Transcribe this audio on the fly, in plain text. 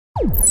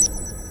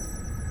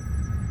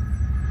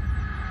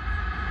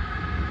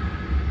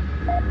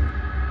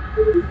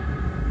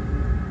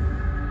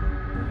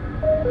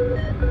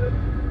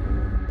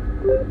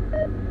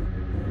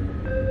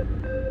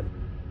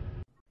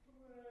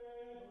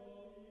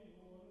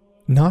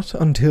Not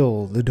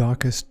until the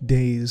darkest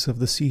days of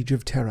the Siege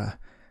of Terra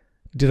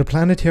did a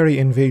planetary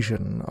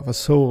invasion of a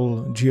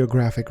sole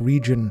geographic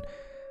region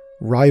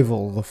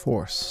rival the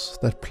force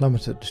that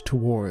plummeted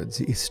towards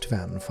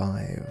Isstvan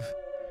 5.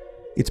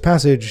 Its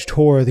passage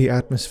tore the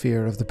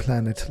atmosphere of the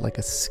planet like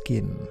a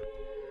skin.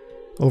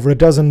 Over a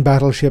dozen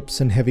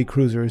battleships and heavy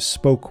cruisers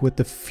spoke with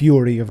the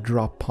fury of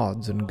drop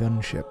pods and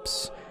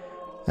gunships,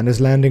 and as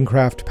landing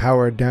craft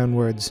powered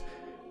downwards,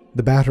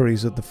 the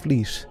batteries of the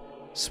fleet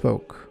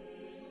spoke.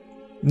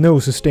 No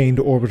sustained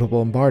orbital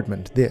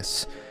bombardment,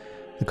 this,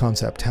 the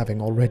concept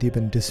having already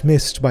been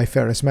dismissed by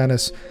Ferrus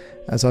Manus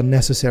as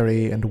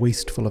unnecessary and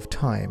wasteful of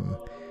time.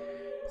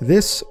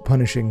 This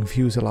punishing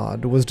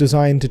fusillade was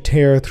designed to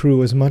tear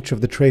through as much of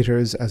the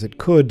traitors as it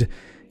could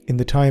in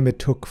the time it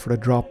took for a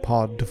drop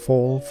pod to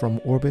fall from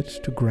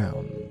orbit to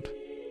ground.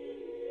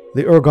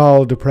 The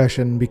Urgal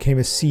depression became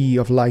a sea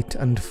of light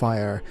and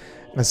fire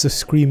as the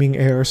screaming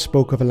air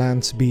spoke of a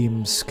lance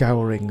beam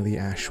scouring the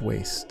ash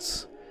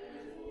wastes.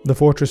 The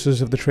fortresses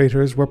of the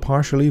traitors were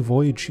partially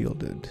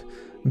void-shielded,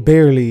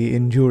 barely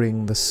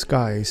enduring the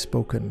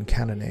sky-spoken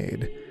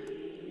cannonade.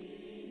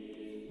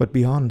 But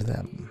beyond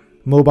them,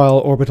 mobile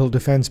orbital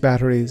defense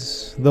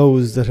batteries,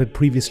 those that had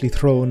previously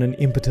thrown an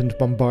impotent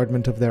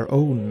bombardment of their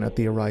own at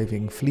the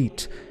arriving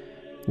fleet,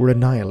 were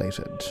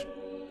annihilated,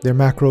 their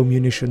macro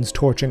munitions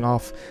torching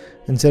off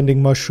and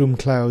sending mushroom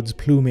clouds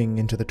pluming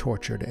into the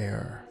tortured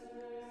air.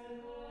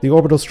 The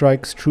orbital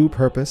strike's true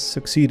purpose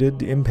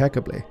succeeded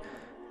impeccably.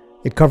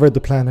 It covered the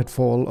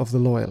planetfall of the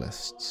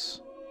Loyalists.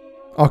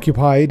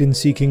 Occupied in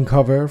seeking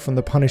cover from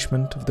the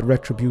punishment of the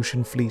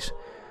Retribution fleet,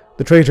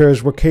 the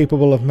traitors were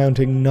capable of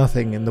mounting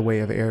nothing in the way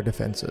of air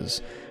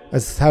defenses,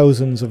 as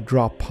thousands of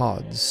drop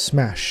pods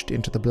smashed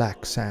into the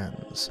black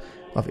sands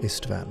of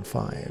Isstvan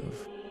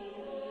 5.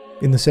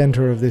 In the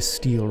center of this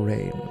steel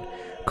rain,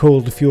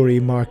 cold fury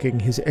marking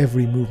his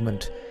every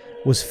movement,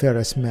 was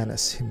Ferrus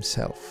Manus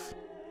himself.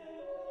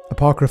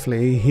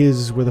 Apocryphally,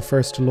 his were the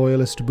first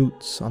Loyalist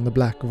boots on the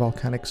black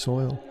volcanic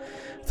soil,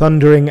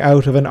 thundering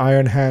out of an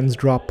Iron Hands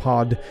drop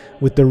pod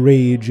with the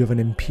rage of an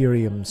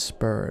Imperium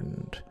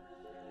spurned.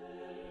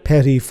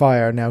 Petty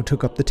fire now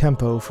took up the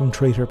tempo from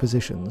traitor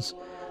positions,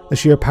 the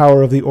sheer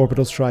power of the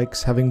orbital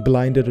strikes having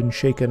blinded and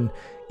shaken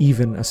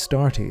even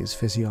Astartes'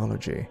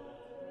 physiology,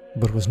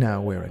 but was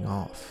now wearing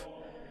off.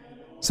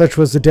 Such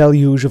was the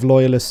deluge of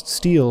Loyalist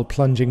steel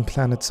plunging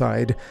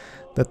planetside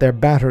that their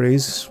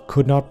batteries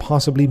could not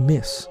possibly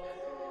miss.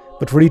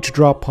 But for each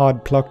drop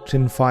pod plucked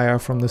in fire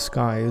from the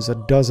skies, a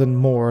dozen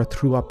more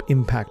threw up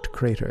impact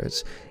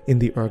craters in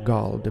the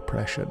Urgal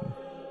depression.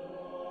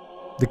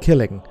 The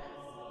killing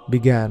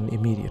began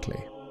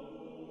immediately.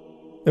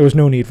 There was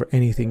no need for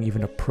anything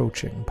even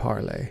approaching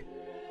parley.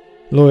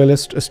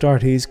 Loyalist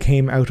Astartes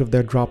came out of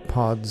their drop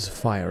pods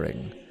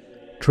firing.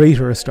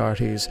 Traitor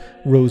Astartes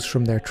rose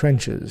from their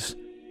trenches,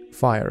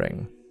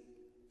 firing.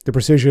 The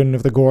precision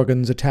of the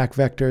Gorgon's attack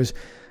vectors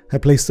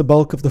had placed the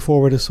bulk of the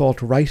forward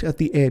assault right at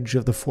the edge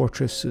of the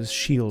fortress's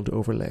shield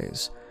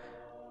overlays.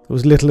 There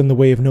was little in the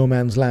way of no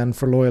man's land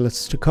for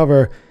Loyalists to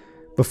cover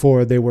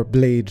before they were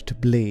blade to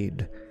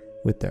blade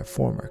with their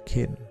former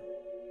kin.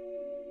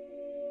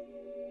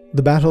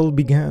 The battle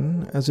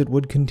began as it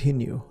would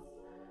continue,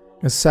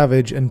 as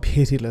savage and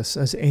pitiless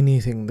as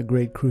anything the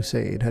Great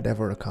Crusade had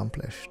ever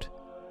accomplished.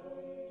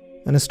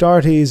 An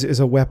Astartes is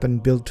a weapon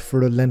built for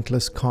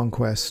relentless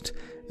conquest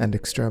and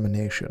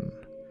extermination.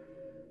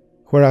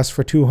 Whereas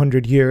for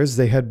 200 years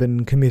they had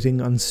been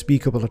committing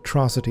unspeakable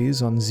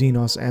atrocities on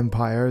Xenos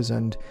empires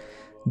and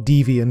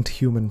deviant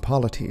human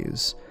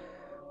polities,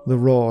 the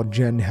raw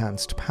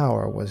gen-enhanced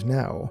power was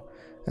now,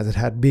 as it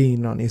had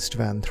been on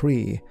Isstvan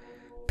 3,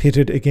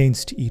 pitted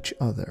against each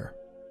other.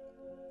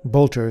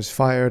 Bolters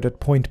fired at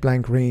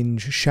point-blank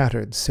range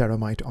shattered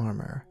ceramite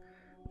armor.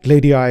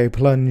 Gladii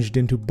plunged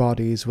into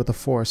bodies with a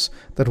force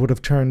that would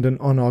have turned an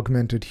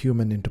unaugmented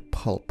human into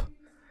pulp.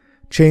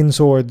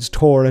 Chainswords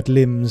tore at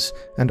limbs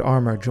and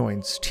armor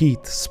joints,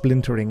 teeth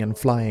splintering and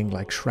flying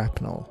like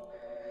shrapnel.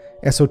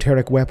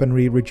 Esoteric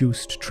weaponry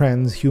reduced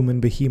transhuman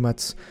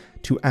behemoths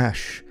to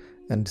ash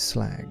and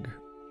slag.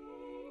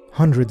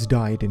 Hundreds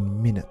died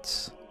in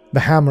minutes, the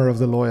hammer of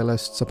the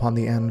Loyalists upon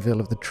the anvil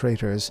of the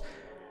traitors,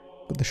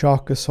 but the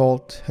shock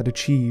assault had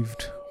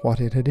achieved what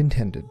it had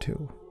intended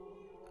to.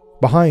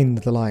 Behind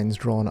the lines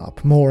drawn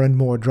up, more and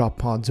more drop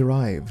pods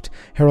arrived,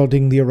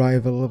 heralding the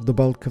arrival of the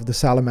bulk of the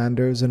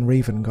Salamanders and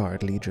Raven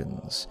Guard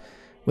legions,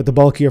 with the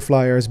bulkier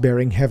flyers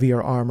bearing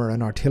heavier armor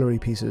and artillery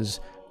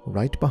pieces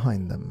right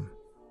behind them.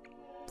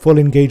 Full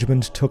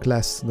engagement took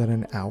less than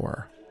an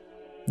hour.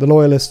 The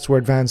Loyalists were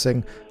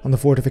advancing on the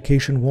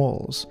fortification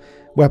walls,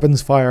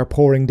 weapons fire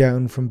pouring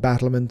down from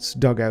battlements,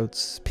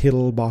 dugouts,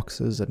 pill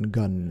boxes, and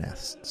gun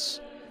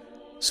nests.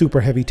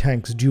 Super heavy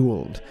tanks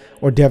dueled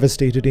or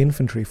devastated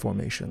infantry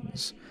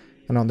formations,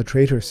 and on the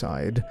traitor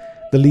side,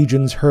 The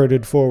legions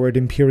herded forward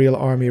Imperial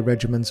army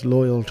regiments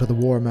loyal to the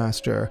War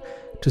Master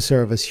to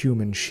serve as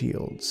human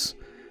shields,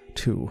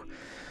 to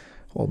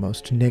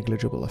almost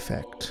negligible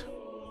effect.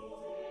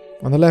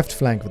 On the left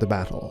flank of the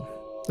battle,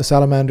 the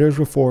Salamanders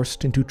were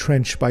forced into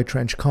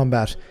trench-by-trench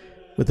combat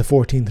with the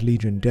 14th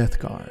Legion Death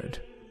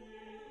Guard.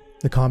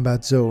 The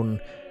combat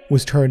zone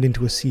was turned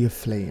into a sea of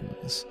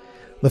flames,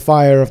 the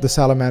fire of the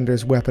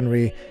Salamanders'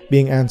 weaponry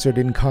being answered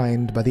in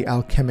kind by the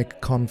alchemic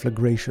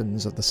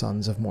conflagrations of the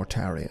Sons of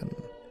Mortarion.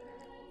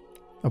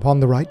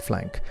 Upon the right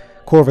flank,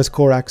 Corvus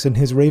Corax and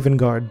his Raven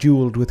Guard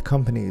duelled with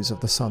companies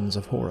of the Sons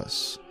of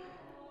Horus.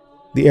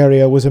 The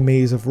area was a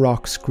maze of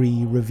rock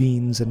scree,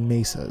 ravines, and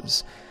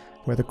mesas,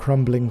 where the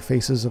crumbling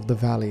faces of the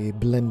valley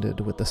blended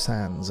with the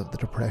sands of the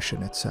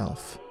depression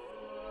itself.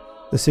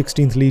 The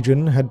 16th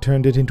Legion had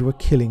turned it into a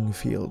killing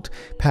field,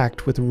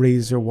 packed with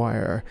razor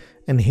wire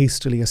and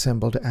hastily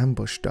assembled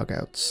ambush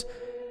dugouts,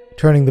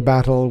 turning the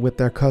battle with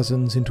their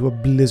cousins into a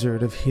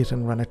blizzard of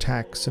hit-and-run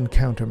attacks and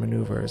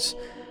counter-maneuvers,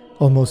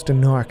 almost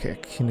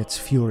anarchic in its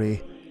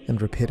fury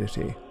and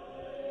rapidity.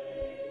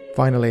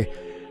 Finally,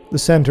 the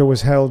center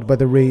was held by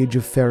the rage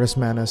of Ferrus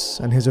Manus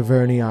and his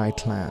Avernii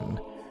clan,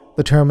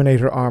 the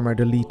Terminator-armored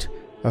elite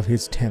of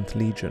his 10th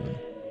Legion.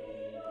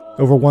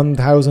 Over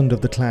 1,000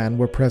 of the clan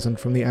were present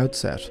from the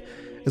outset,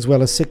 as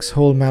well as 6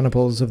 whole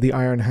maniples of the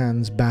Iron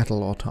Hand's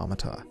battle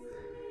automata.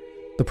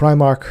 The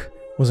Primarch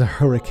was a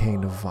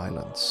hurricane of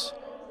violence.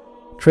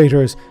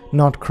 Traitors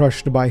not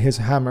crushed by his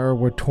hammer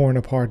were torn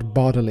apart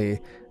bodily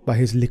by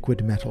his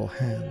liquid metal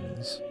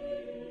hands.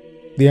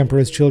 The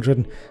Emperor's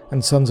children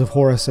and Sons of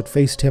Horus that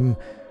faced him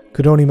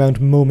could only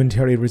mount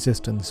momentary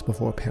resistance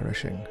before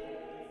perishing.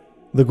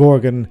 The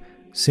Gorgon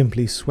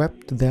simply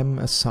swept them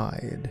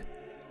aside,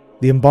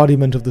 the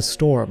embodiment of the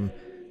storm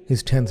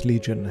his 10th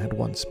Legion had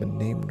once been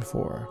named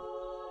for.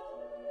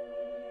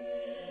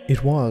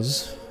 It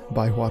was,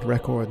 by what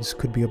records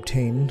could be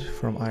obtained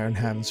from Iron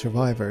Hand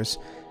survivors,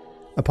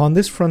 upon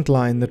this front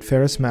line that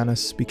Ferrus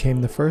Manus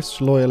became the first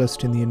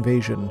loyalist in the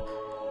invasion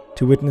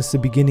to witness the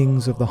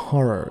beginnings of the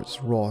horrors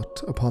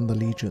wrought upon the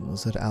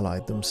legions that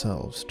allied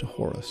themselves to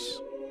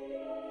Horus.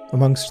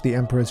 Amongst the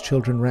Emperor's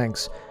children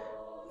ranks,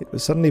 it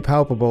was suddenly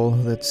palpable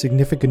that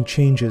significant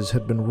changes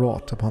had been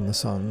wrought upon the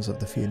sons of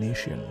the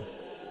Phoenician.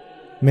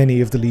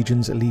 Many of the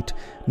Legion's elite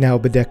now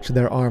bedecked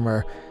their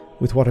armor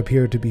with what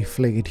appeared to be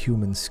flayed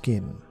human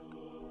skin,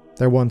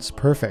 their once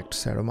perfect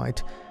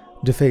ceramite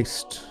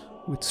defaced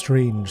with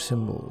strange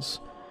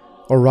symbols,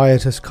 or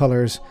riotous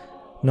colors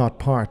not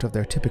part of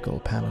their typical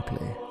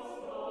panoply.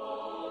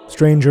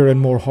 Stranger and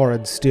more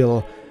horrid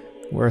still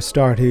were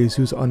Astartes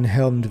whose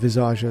unhelmed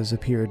visages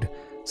appeared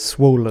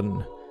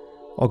swollen,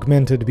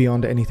 augmented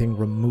beyond anything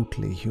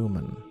remotely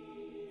human.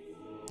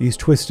 These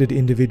twisted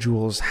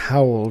individuals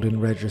howled in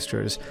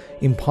registers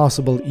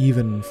impossible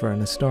even for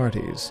an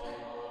Astartes,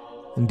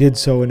 and did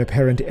so in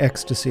apparent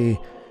ecstasy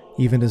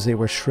even as they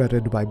were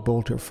shredded by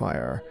bolter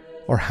fire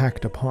or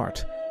hacked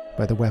apart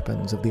by the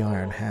weapons of the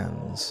Iron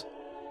Hands.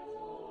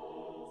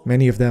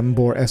 Many of them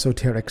bore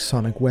esoteric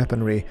sonic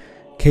weaponry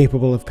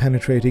capable of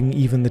penetrating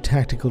even the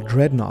tactical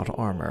dreadnought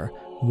armor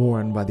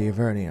worn by the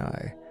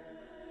Avernii.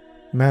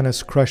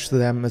 Manus crushed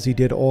them as he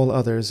did all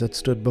others that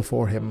stood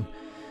before him,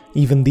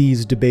 even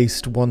these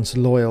debased once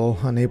loyal,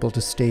 unable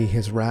to stay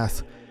his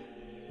wrath.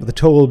 But the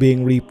toll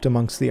being reaped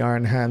amongst the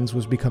Iron Hands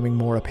was becoming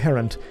more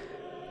apparent,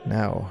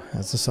 now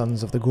as the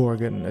Sons of the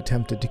Gorgon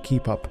attempted to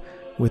keep up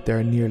with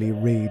their nearly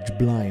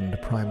rage-blind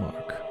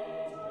Primarch.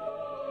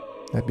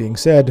 That being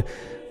said,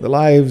 the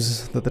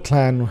lives that the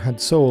clan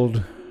had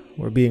sold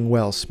were being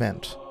well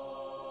spent.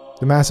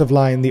 The massive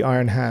line the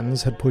Iron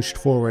Hands had pushed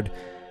forward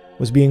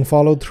was being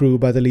followed through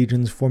by the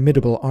Legion's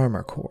formidable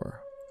armor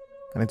corps,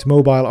 and its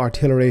mobile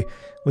artillery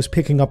was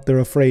picking up the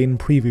refrain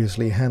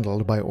previously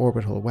handled by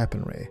orbital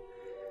weaponry.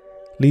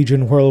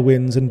 Legion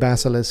whirlwinds and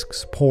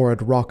basilisks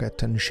poured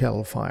rocket and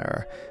shell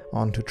fire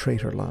onto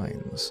traitor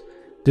lines,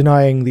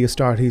 denying the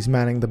Astartes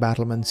manning the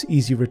battlements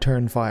easy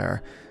return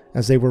fire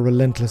as they were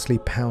relentlessly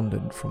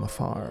pounded from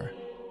afar.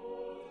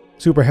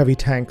 Super heavy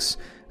tanks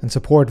and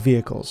support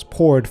vehicles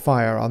poured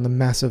fire on the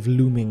massive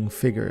looming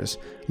figures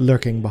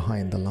lurking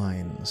behind the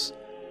lines.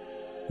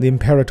 The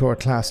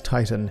Imperator-class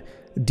Titan,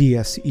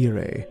 Dies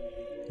Irae,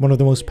 one of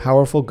the most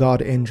powerful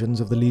god engines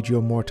of the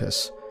Legio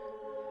Mortis.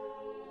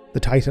 The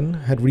Titan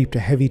had reaped a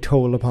heavy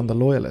toll upon the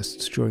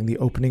Loyalists during the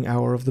opening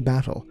hour of the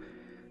battle,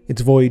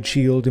 its void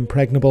shield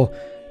impregnable,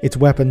 its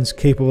weapons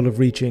capable of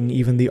reaching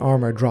even the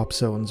armor drop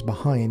zones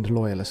behind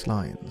Loyalist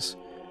lines.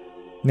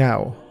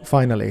 Now,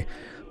 finally,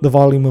 the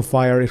volume of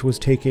fire it was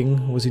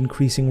taking was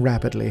increasing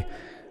rapidly,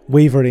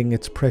 wavering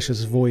its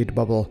precious void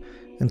bubble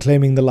and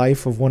claiming the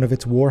life of one of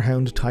its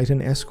Warhound Titan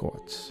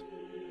escorts.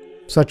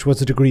 Such was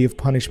the degree of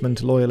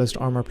punishment Loyalist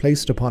armor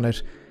placed upon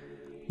it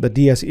that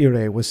Dies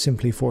Irae was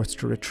simply forced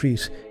to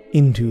retreat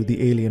into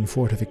the alien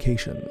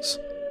fortifications,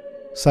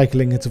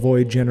 cycling its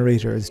void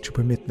generators to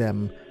permit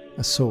them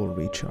a soul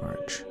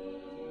recharge.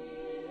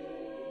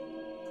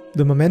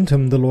 The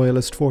momentum the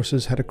Loyalist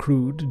forces had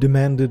accrued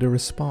demanded a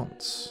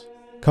response,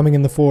 coming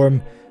in the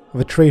form of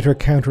a traitor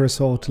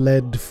counter-assault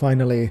led,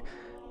 finally,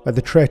 by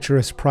the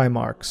treacherous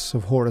primarchs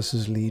of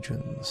Horus's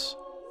legions.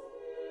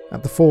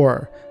 At the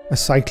fore, a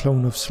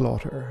cyclone of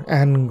slaughter,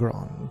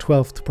 Angron,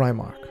 12th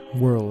Primarch,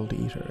 World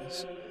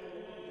Eaters.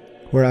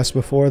 Whereas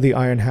before the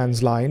Iron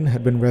Hands line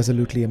had been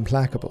resolutely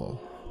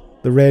implacable,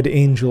 the Red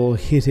Angel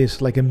hit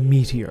it like a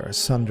meteor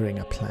sundering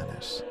a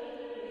planet,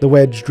 the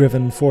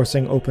wedge-driven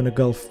forcing open a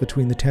gulf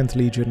between the 10th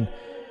Legion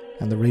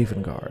and the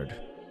Raven Guard,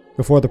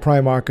 before the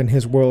Primarch and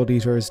his World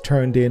Eaters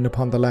turned in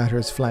upon the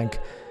latter's flank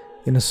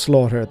in a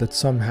slaughter that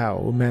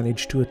somehow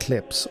managed to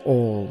eclipse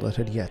all that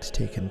had yet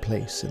taken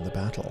place in the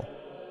battle.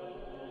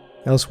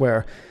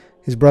 Elsewhere,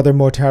 his brother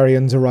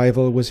Mortarian's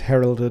arrival was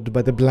heralded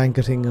by the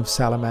blanketing of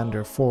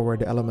salamander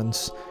forward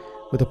elements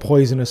with a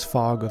poisonous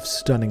fog of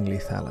stunning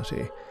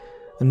lethality,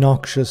 a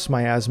noxious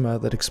miasma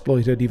that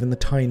exploited even the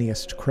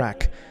tiniest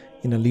crack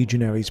in a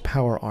legionary's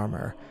power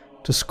armor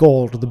to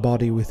scald the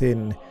body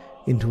within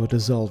into a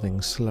dissolving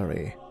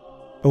slurry.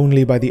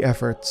 Only by the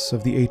efforts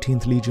of the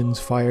 18th Legion's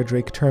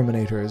Firedrake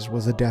Terminators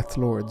was the Death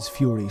Lord's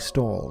fury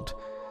stalled,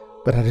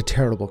 but at a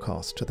terrible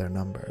cost to their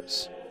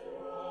numbers.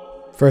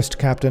 First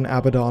Captain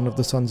Abaddon of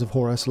the Sons of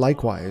Horus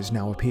likewise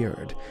now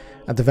appeared,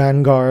 at the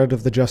vanguard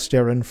of the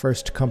Justaeran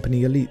 1st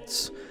Company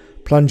elites,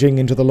 plunging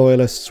into the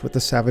Loyalists with the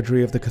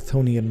savagery of the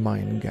Chthonian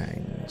mine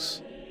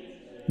gangs.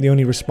 The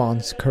only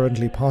response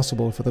currently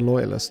possible for the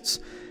Loyalists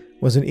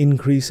was an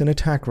increase in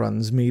attack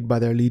runs made by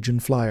their Legion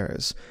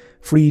flyers,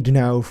 freed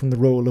now from the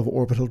role of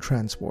orbital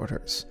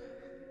transporters.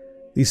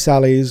 These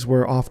sallies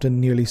were often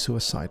nearly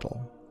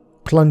suicidal,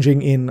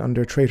 plunging in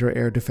under traitor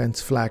air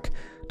defense flak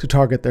to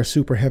target their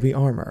super heavy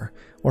armor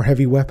or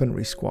heavy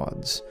weaponry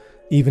squads,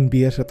 even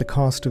be it at the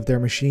cost of their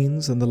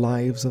machines and the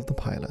lives of the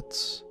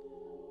pilots.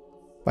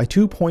 By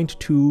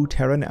 2.2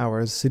 Terran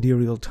hours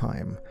sidereal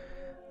time,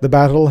 the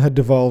battle had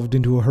devolved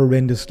into a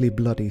horrendously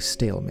bloody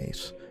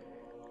stalemate.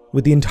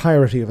 With the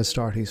entirety of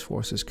Astartes'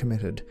 forces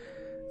committed,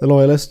 the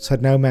Loyalists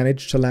had now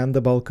managed to land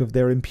the bulk of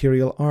their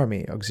Imperial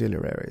Army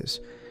auxiliaries,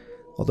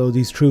 although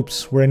these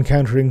troops were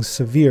encountering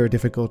severe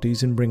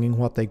difficulties in bringing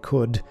what they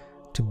could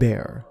to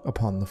bear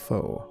upon the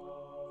foe.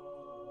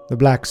 The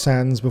black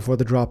sands before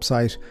the drop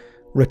site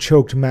were a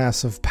choked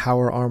mass of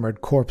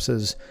power-armored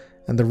corpses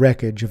and the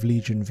wreckage of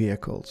Legion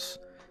vehicles,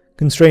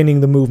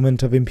 constraining the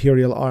movement of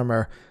Imperial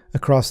armor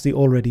across the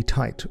already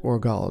tight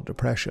Orgal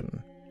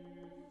depression.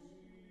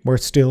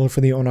 Worse still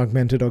for the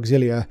unaugmented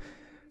auxilia,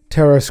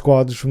 terror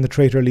squads from the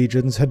traitor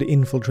legions had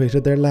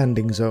infiltrated their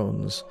landing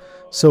zones,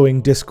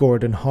 sowing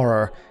discord and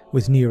horror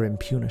with near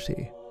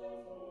impunity.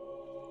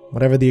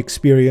 Whatever the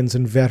experience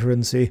and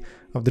veterancy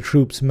of the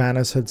troops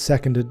Manus had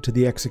seconded to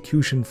the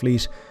execution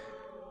fleet,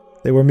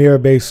 they were mere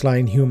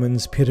baseline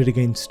humans pitted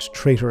against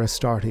traitor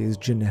Astartes'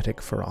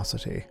 genetic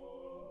ferocity.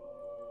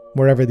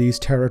 Wherever these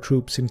terror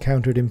troops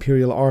encountered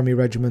Imperial army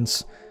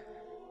regiments,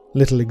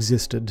 little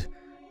existed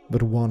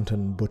but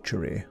wanton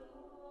butchery.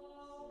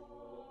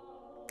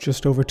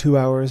 Just over 2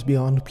 hours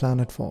beyond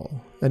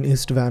planetfall, an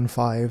Isstvan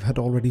 5 had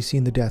already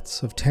seen the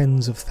deaths of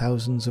tens of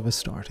thousands of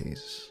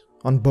Astartes,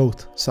 on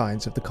both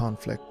sides of the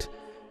conflict,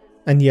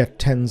 and yet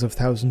tens of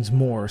thousands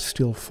more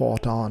still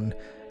fought on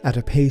at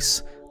a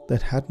pace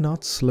that had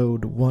not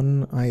slowed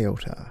one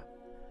iota.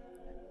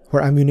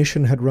 Where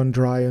ammunition had run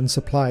dry and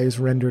supplies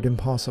rendered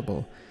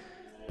impossible,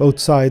 both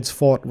sides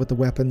fought with the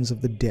weapons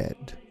of the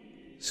dead,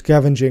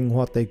 scavenging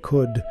what they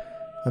could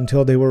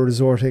until they were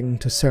resorting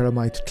to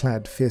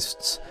ceramite-clad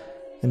fists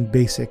and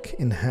basic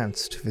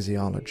enhanced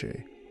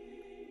physiology.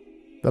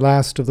 The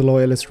last of the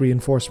Loyalist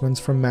reinforcements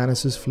from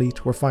Manus's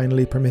fleet were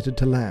finally permitted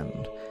to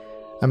land,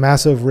 a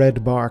massive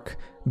red bark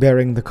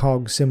bearing the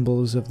cog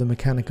symbols of the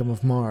Mechanicum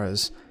of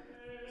Mars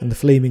and the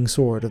flaming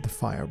sword of the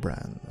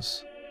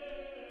Firebrands,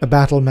 a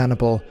battle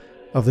maniple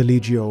of the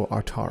Legio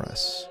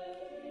Artaris.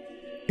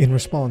 In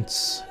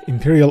response,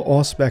 Imperial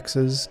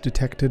Auspexes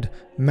detected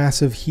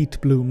massive heat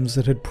blooms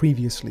that had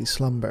previously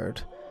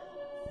slumbered.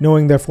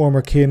 Knowing their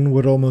former kin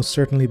would almost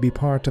certainly be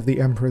part of the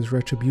Emperor's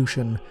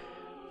retribution,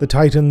 the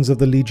Titans of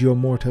the Legio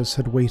Mortis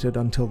had waited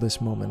until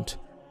this moment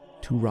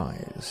to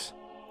rise.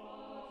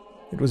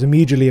 It was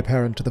immediately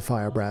apparent to the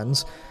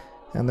Firebrands,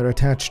 and their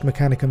attached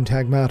Mechanicum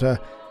Tagmata,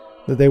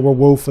 that they were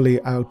woefully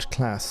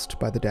outclassed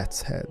by the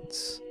Death's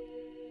Heads.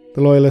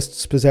 The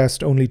Loyalists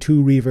possessed only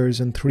 2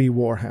 Reavers and 3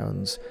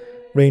 Warhounds,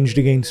 ranged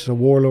against a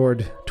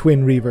Warlord,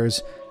 twin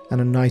Reavers, and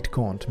a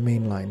Night-Gaunt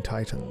mainline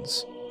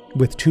Titans,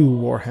 with 2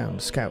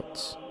 Warhound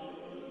Scouts.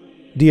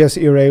 Dies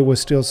Irae was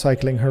still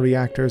cycling her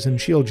reactors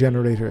and shield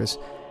generators,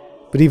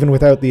 but even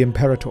without the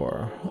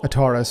Imperator,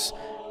 Artaris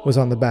was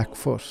on the back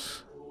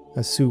foot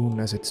as soon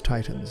as its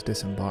Titans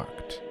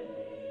disembarked.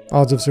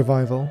 Odds of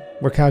survival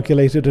were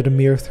calculated at a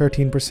mere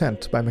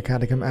 13% by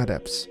Mechanicum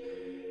adepts.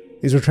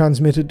 These were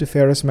transmitted to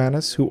Ferrus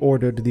Manus, who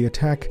ordered the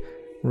attack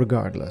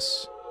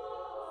regardless.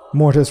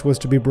 Mortis was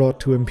to be brought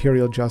to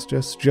Imperial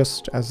justice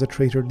just as the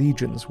traitor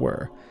legions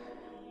were,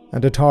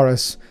 and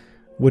Artaris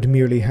would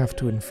merely have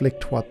to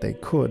inflict what they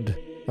could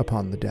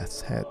upon the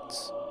Death's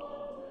Heads.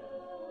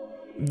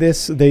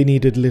 This they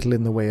needed little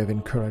in the way of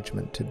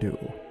encouragement to do.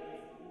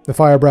 The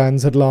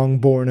firebrands had long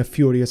borne a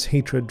furious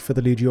hatred for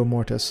the Legio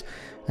Mortis,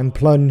 and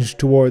plunged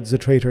towards the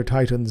traitor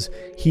titans,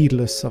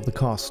 heedless of the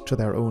cost to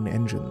their own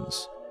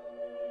engines.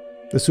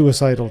 The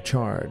suicidal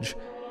charge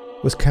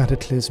was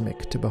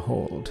cataclysmic to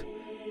behold,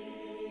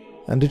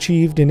 and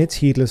achieved in its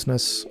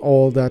heedlessness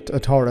all that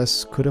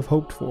Ataris could have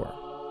hoped for.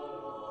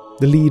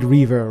 The lead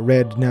reaver,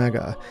 Red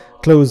Naga,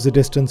 closed the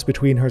distance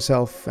between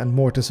herself and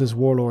Mortis's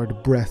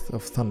warlord Breath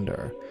of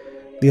Thunder,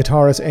 the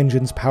Ataris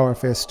engine's power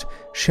fist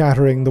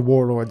shattering the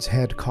warlord's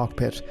head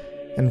cockpit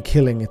and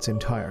killing its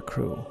entire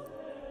crew.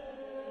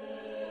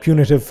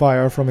 Punitive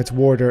fire from its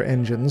warder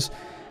engines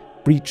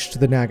breached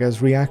the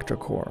Naga's reactor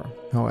core,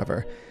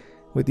 however,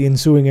 with the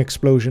ensuing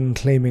explosion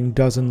claiming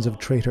dozens of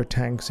traitor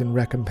tanks in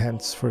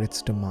recompense for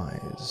its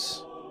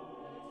demise.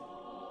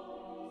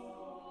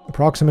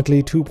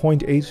 Approximately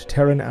 2.8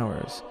 Terran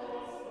hours.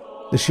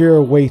 The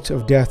sheer weight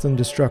of death and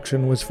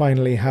destruction was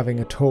finally having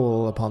a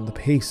toll upon the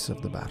pace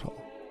of the battle.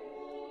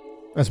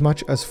 As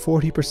much as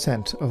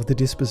 40% of the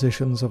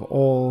dispositions of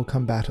all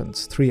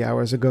combatants 3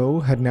 hours ago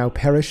had now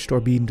perished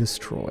or been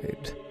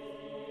destroyed.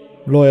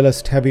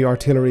 Loyalist heavy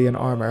artillery and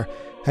armor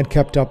had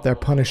kept up their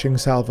punishing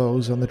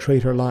salvos on the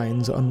traitor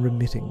lines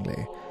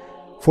unremittingly,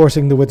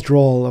 forcing the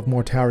withdrawal of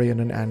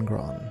Mortarion and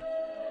Angron.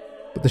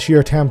 But the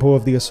sheer tempo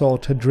of the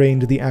assault had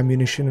drained the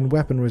ammunition and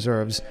weapon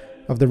reserves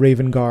of the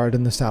Raven Guard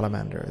and the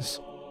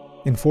Salamanders,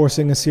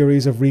 enforcing a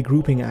series of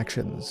regrouping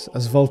actions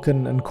as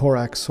Vulcan and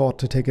Korak sought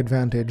to take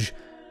advantage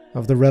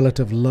of the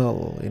relative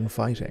lull in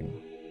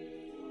fighting.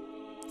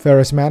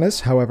 Ferrus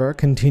Manus, however,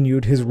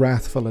 continued his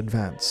wrathful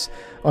advance,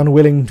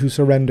 unwilling to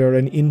surrender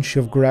an inch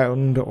of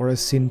ground or a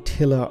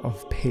scintilla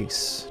of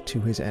pace to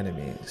his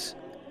enemies.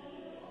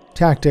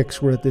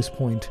 Tactics were at this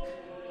point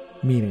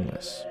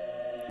meaningless.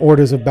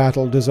 Orders of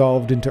battle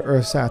dissolved into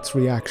ersatz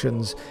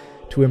reactions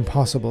to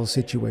impossible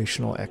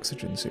situational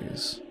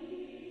exigencies.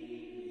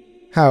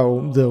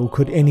 How, though,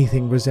 could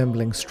anything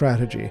resembling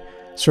strategy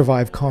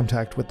survive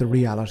contact with the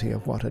reality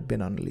of what had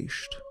been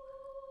unleashed?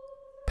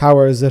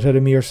 Powers that had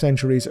a mere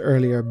centuries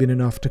earlier been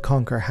enough to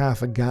conquer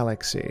half a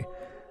galaxy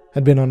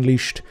had been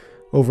unleashed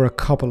over a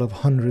couple of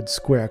 100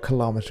 square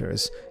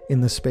kilometers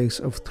in the space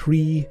of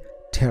 3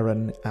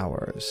 Terran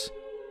hours.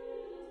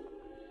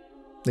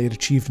 They had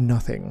achieved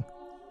nothing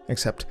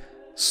except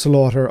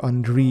slaughter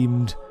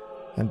undreamed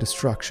and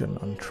destruction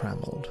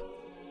untrammeled.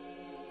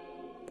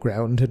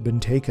 Ground had been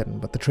taken,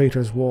 but the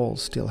traitors'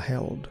 walls still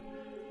held.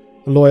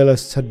 The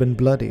loyalists had been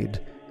bloodied,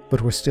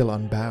 but were still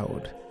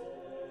unbowed.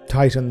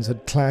 Titans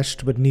had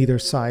clashed, but neither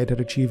side had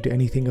achieved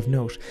anything of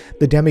note.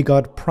 The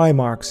demigod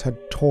Primarchs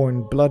had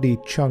torn bloody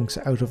chunks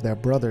out of their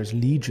brothers'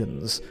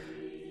 legions,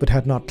 but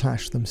had not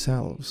clashed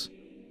themselves.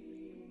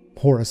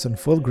 Horus and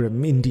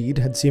Fulgrim, indeed,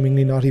 had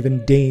seemingly not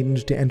even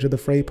deigned to enter the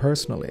fray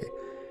personally,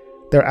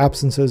 their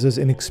absences as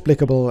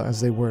inexplicable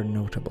as they were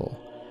notable.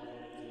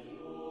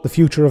 The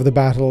future of the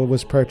battle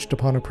was perched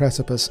upon a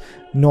precipice.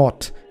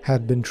 Naught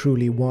had been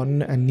truly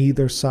won, and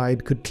neither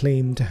side could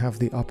claim to have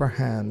the upper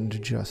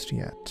hand just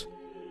yet.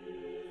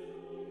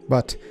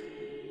 But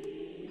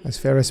as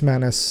Ferrus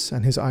Manus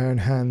and his iron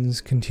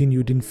hands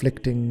continued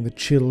inflicting the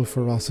chill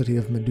ferocity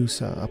of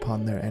Medusa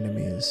upon their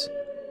enemies,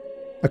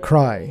 a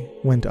cry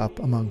went up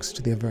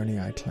amongst the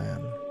Avernii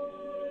clan.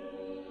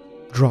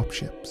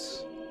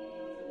 Dropships.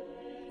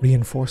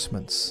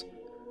 Reinforcements.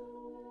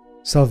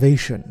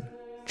 Salvation.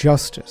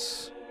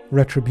 Justice.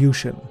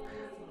 Retribution.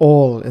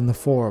 All in the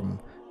form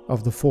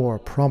of the 4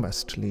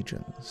 promised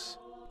legions.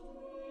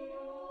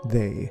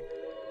 They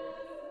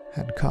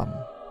had come.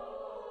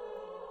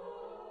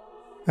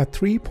 At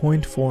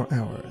 3.4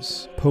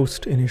 hours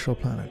post-initial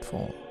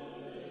planetfall,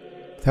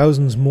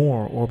 thousands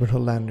more orbital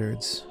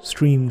landers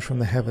streamed from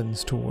the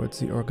heavens towards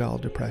the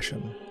Urgal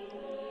Depression,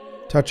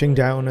 touching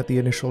down at the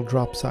initial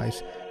drop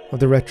site of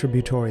the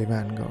Retributory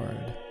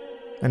Vanguard,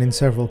 and in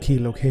several key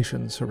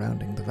locations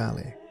surrounding the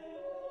valley.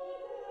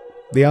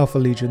 The Alpha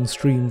Legion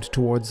streamed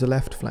towards the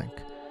left flank,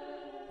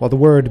 while the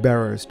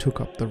Word-bearers took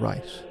up the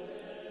right.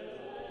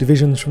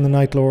 Divisions from the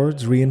Night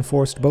Lords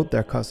reinforced both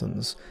their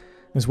cousins,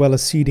 as well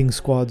as seeding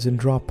squads in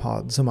drop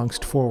pods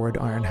amongst forward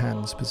Iron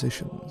Hands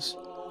positions.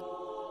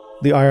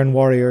 The Iron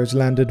Warriors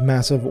landed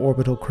massive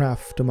orbital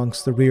craft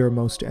amongst the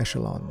rearmost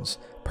echelons,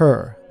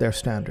 per their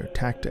standard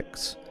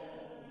tactics.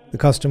 The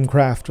custom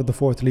craft of the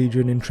 4th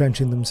Legion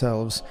entrenching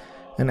themselves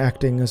and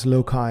acting as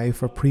loci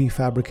for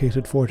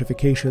prefabricated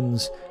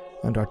fortifications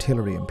and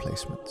artillery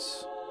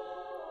emplacements.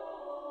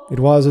 It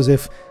was as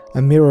if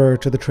a mirror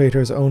to the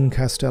traitor's own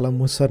castellum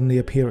was suddenly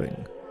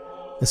appearing,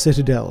 a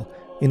citadel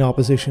in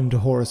opposition to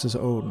Horus's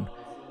own,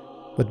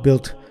 but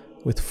built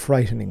with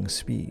frightening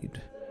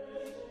speed.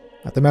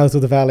 At the mouth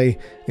of the valley,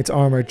 its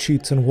armored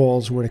sheets and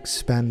walls were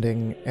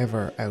expanding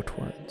ever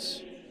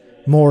outwards.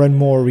 More and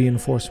more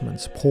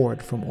reinforcements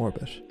poured from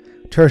orbit,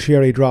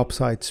 tertiary drop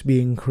sites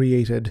being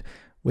created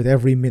with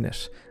every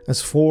minute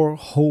as 4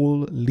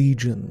 whole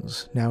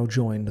legions now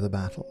joined the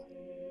battle.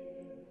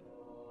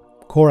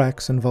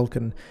 Korax and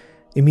Vulcan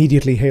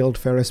immediately hailed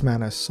Ferrus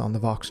Manus on the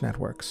Vox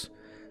networks,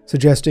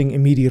 suggesting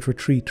immediate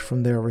retreat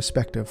from their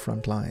respective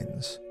front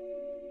lines.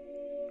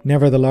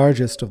 Never the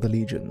largest of the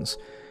legions,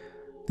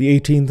 the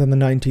 18th and the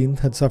 19th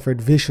had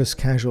suffered vicious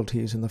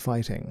casualties in the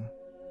fighting.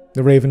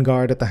 The Raven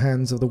Guard at the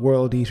hands of the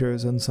World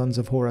Eaters and Sons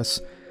of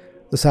Horus,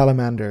 the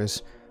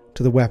Salamanders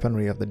to the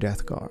weaponry of the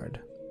Death Guard.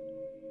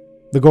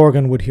 The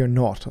Gorgon would hear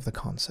naught of the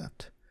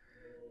concept.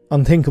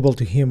 Unthinkable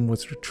to him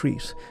was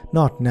retreat,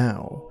 not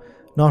now,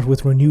 not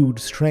with renewed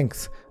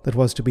strength that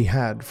was to be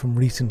had from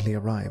recently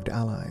arrived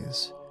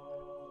allies.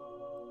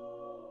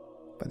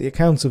 By the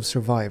accounts of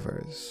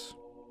survivors,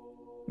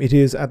 it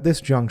is at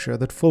this juncture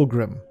that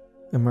Fulgrim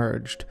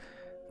emerged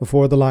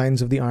before the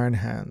lines of the Iron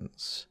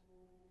Hands,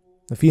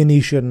 the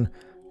Phoenician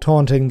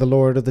taunting the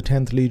Lord of the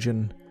 10th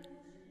Legion,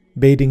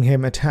 bidding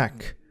him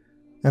attack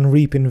and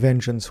reap in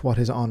vengeance what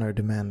his honor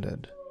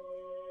demanded.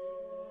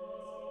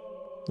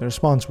 The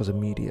response was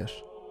immediate.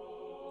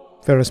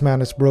 Ferrus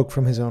Manus broke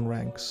from his own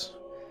ranks,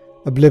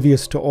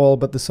 oblivious to all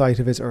but the sight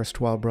of his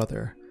erstwhile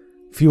brother,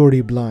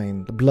 fury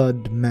blind,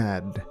 blood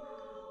mad,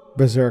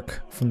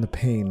 berserk from the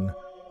pain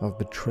of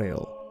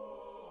betrayal.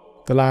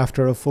 The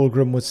laughter of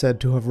Fulgrim was said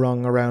to have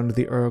rung around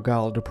the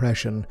Urgal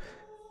depression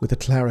with a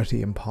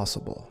clarity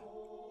impossible.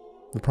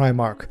 The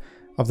Primarch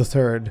of the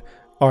Third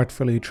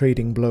artfully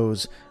trading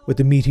blows with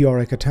the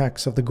meteoric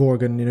attacks of the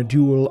Gorgon in a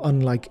duel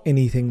unlike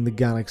anything the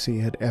galaxy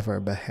had ever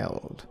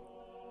beheld.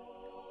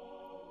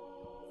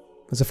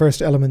 As the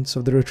first elements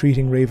of the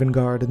retreating Raven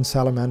Guard and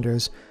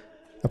Salamanders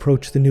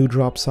approached the new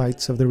drop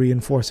sites of the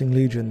reinforcing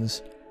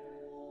legions,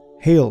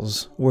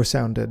 hails were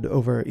sounded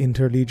over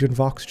inter-legion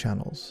vox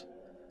channels.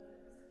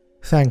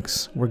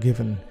 Thanks were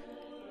given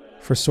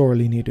for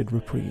sorely needed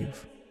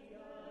reprieve.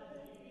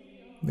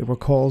 They were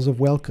calls of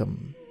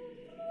welcome,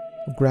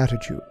 of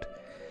gratitude,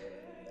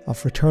 of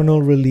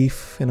fraternal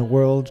relief in a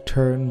world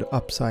turned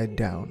upside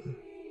down.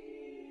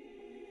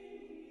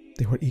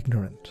 They were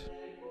ignorant.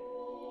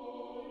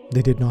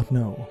 They did not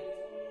know.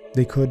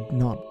 They could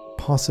not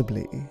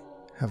possibly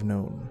have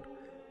known.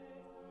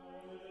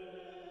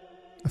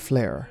 A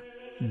flare,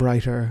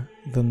 brighter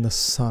than the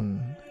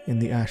sun in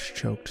the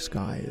ash-choked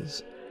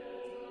skies,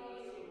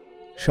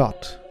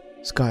 shot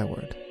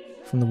skyward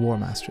from the War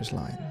Master's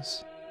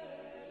lines,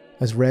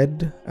 as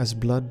red as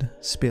blood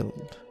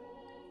spilled.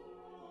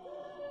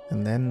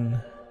 And then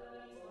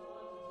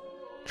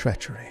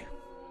treachery.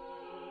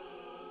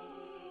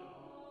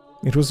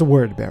 It was the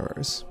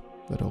word-bearers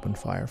that opened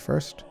fire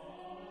first.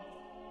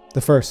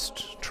 The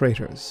first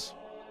traitors,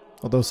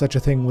 although such a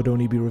thing would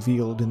only be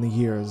revealed in the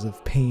years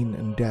of pain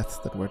and death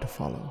that were to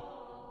follow.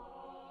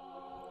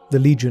 The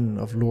Legion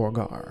of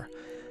Lorgar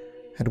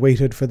had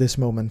waited for this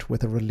moment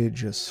with a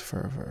religious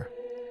fervor.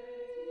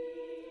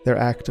 Their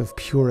act of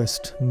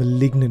purest,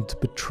 malignant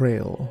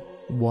betrayal,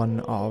 one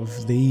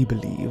of, they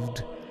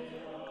believed,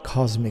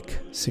 cosmic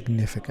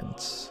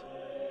significance.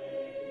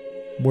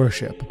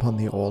 Worship upon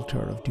the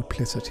altar of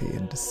duplicity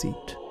and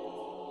deceit.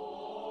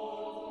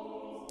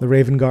 The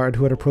Raven Guard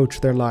who had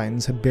approached their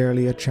lines had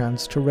barely a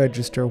chance to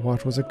register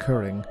what was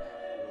occurring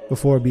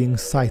before being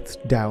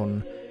scythed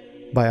down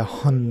by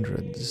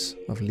hundreds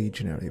of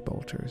legionary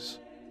bolters.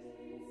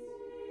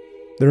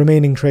 The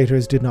remaining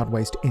traitors did not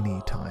waste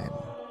any time.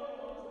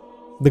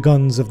 The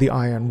guns of the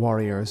Iron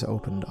Warriors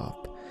opened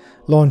up,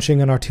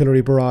 launching an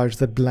artillery barrage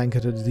that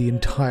blanketed the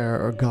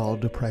entire Urgal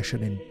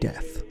depression in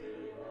death.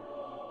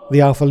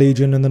 The Alpha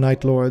Legion and the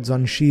Night Lords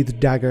unsheathed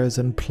daggers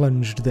and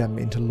plunged them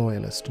into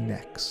loyalist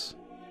necks.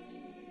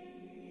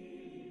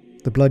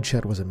 The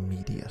bloodshed was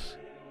immediate.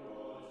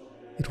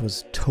 It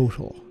was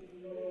total.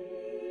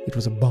 It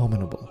was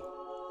abominable.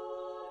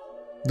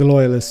 The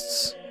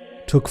loyalists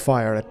took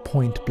fire at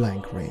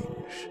point-blank range.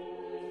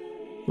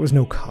 There was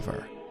no cover.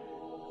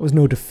 There was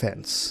no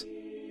defense.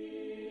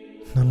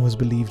 None was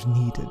believed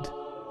needed.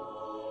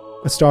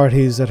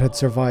 Astartes that had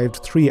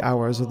survived 3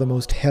 hours of the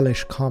most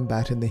hellish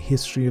combat in the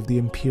history of the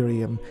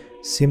Imperium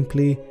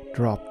simply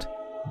dropped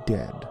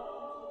dead.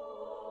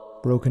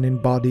 Broken in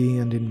body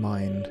and in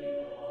mind.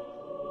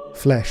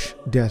 Flesh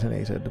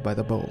detonated by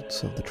the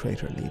bolts of the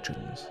traitor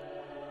legions.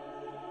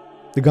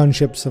 The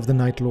gunships of the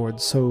Night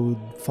Lords sowed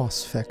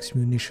phosphex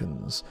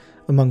munitions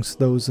amongst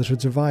those that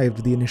had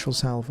survived the initial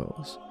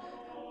salvos,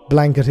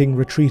 blanketing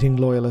retreating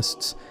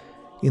loyalists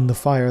in the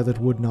fire that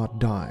would not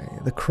die,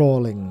 the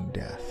crawling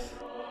death.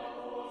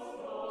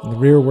 In the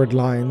rearward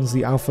lines,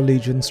 the Alpha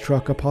Legion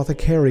struck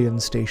apothecarian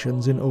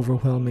stations in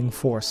overwhelming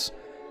force,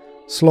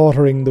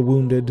 slaughtering the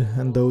wounded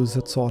and those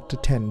that sought to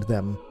tend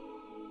them,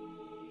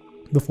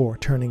 before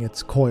turning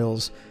its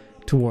coils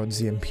towards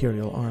the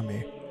Imperial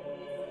army.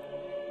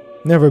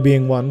 Never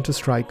being one to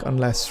strike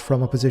unless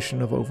from a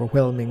position of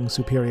overwhelming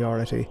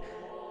superiority,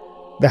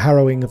 the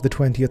harrowing of the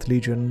 20th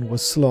Legion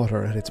was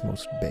slaughter at its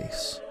most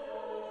base,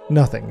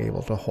 nothing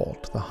able to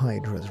halt the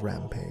Hydra's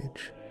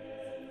rampage.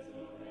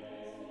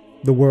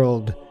 The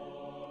world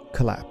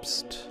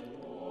collapsed.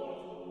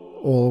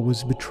 All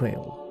was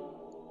betrayal.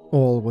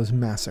 All was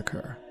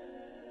massacre.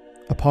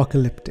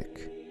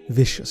 Apocalyptic,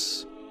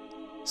 vicious,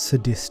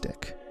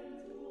 sadistic.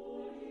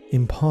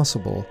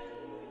 Impossible,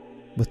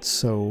 but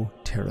so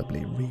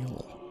terribly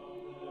real.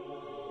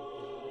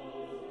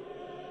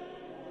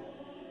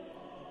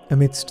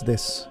 Amidst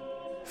this,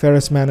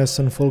 Ferrus Manus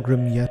and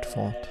Fulgrim yet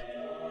fought.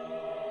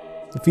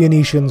 The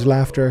Phoenician's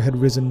laughter had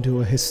risen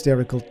to a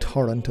hysterical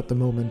torrent at the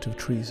moment of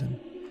treason.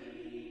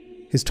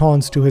 His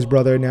taunts to his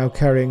brother now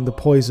carrying the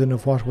poison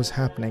of what was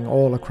happening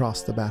all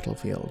across the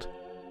battlefield.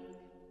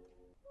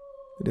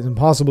 It is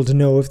impossible to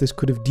know if this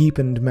could have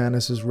deepened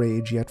Manus's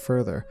rage yet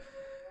further.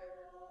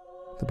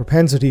 The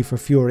propensity for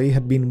fury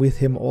had been with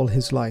him all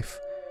his life,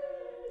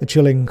 the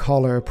chilling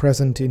choler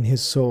present in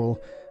his soul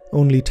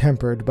only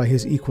tempered by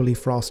his equally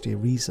frosty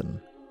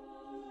reason.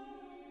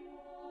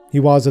 He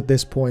was at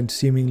this point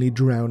seemingly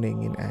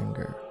drowning in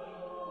anger,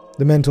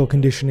 the mental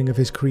conditioning of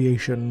his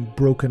creation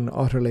broken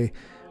utterly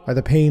by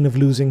the pain of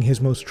losing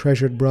his most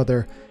treasured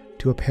brother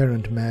to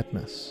apparent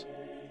madness.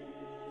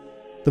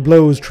 The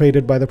blows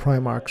traded by the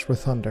Primarchs were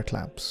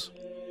thunderclaps,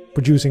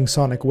 producing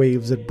sonic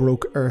waves that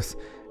broke earth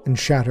and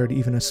shattered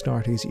even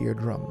Astarte's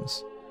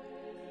eardrums.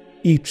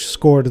 Each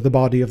scored the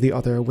body of the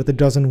other with a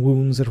dozen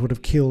wounds that would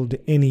have killed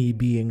any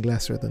being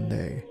lesser than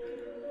they.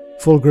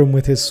 Fulgrim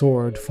with his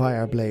sword,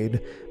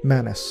 Fireblade,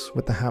 Manus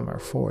with the hammer,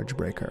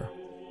 Forgebreaker.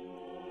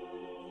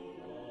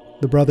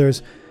 The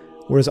brothers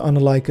were as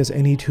unlike as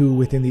any two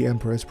within the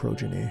Emperor's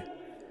progeny,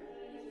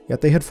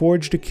 yet they had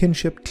forged a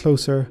kinship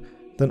closer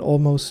than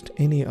almost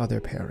any other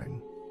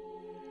pairing.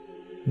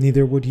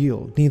 Neither would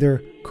yield,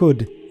 neither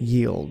could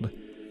yield.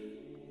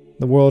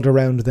 The world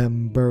around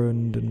them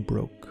burned and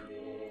broke.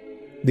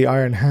 The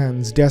Iron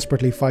Hands,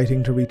 desperately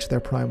fighting to reach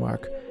their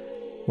Primarch,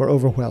 were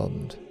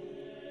overwhelmed,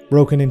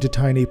 broken into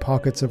tiny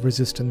pockets of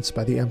resistance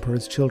by the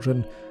Emperor's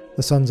children,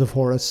 the sons of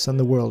Horus and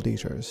the World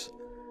Eaters,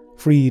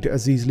 freed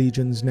as these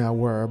legions now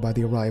were by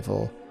the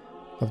arrival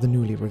of the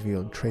newly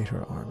revealed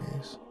traitor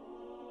armies.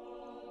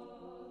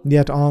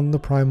 Yet on the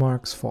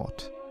Primarchs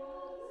fought,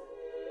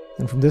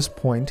 and from this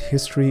point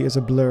history is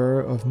a blur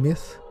of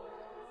myth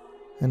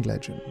and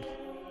legend.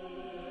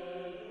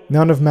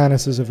 None of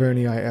Manus's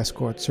Averni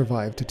escorts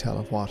survived to tell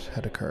of what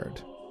had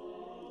occurred.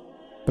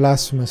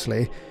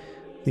 Blasphemously,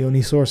 the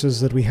only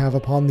sources that we have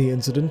upon the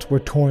incident were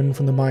torn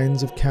from the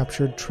minds of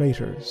captured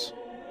traitors,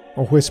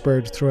 or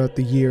whispered throughout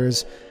the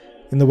years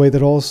in the way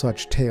that all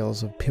such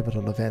tales of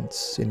pivotal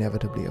events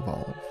inevitably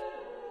evolve.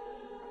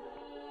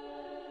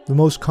 The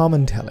most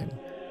common telling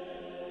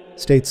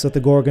states that the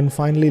Gorgon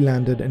finally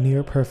landed a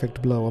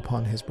near-perfect blow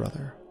upon his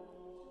brother,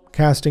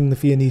 casting the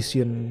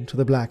Phoenician to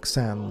the black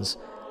sands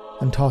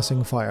and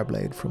tossing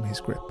Fireblade from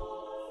his grip.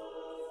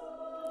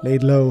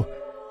 Laid low,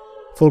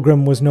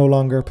 Fulgrim was no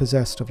longer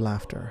possessed of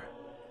laughter,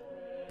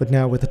 but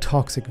now with a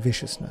toxic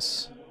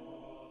viciousness.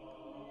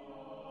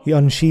 He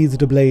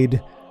unsheathed a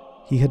blade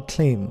he had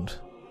claimed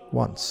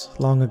once,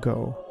 long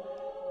ago,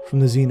 from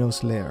the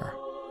Xenos lair.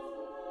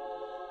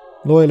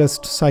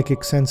 Loyalist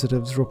psychic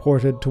sensitives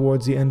reported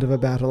towards the end of a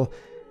battle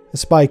a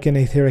spike in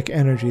etheric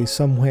energy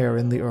somewhere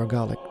in the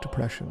Urgalic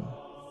Depression.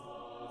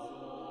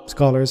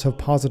 Scholars have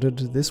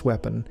posited this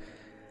weapon,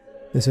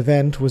 this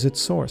event, was its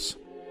source,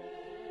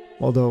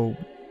 although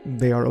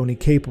they are only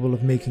capable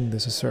of making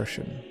this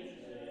assertion,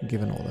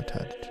 given all that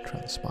had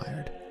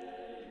transpired.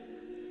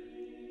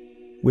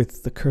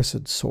 With the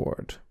cursed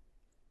sword,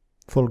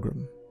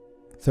 Fulgrim,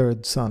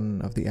 third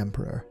son of the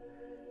Emperor,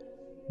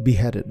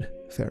 beheaded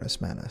Ferrus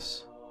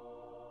Manus,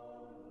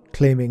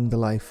 claiming the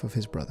life of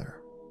his brother.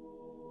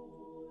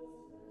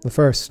 The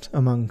first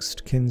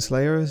amongst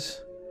kinslayers,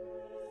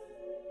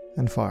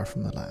 and far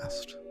from the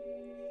last.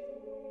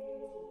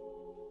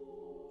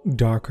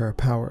 Darker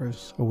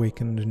powers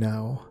awakened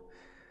now,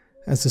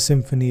 as the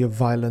symphony of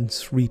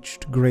violence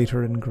reached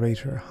greater and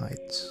greater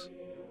heights.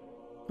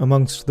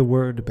 Amongst the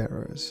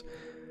word-bearers,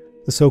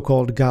 the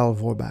so-called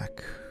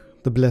Galvorbak,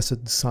 the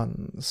Blessed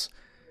Sons,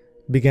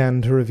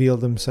 began to reveal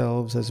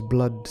themselves as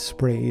blood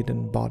sprayed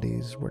and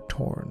bodies were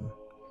torn.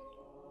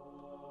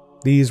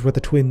 These were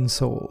the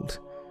twin-souled,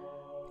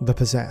 the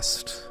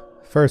possessed,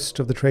 first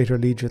of the traitor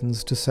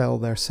legions to sell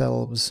their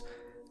selves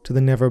to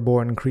the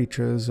never-born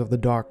creatures of the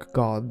dark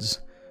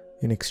gods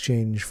in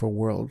exchange for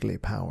worldly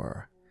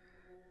power.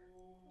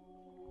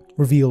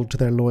 Revealed to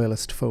their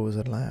loyalist foes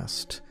at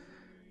last,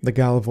 the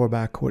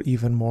Galvorbak were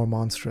even more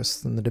monstrous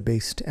than the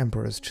debased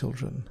Emperor's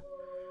children,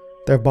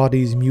 their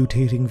bodies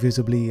mutating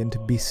visibly into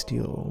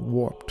bestial,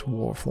 warped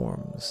war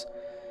forms.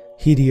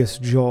 Hideous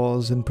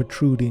jaws and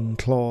protruding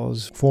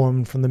claws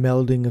formed from the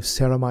melding of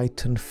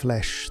ceramite and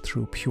flesh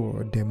through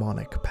pure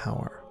demonic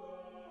power.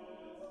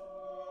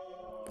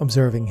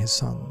 Observing his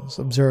sons,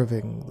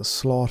 observing the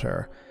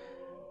slaughter,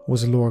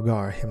 was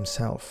Lorgar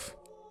himself.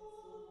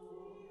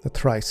 The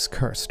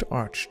thrice-cursed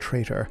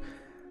arch-traitor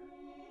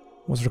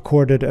was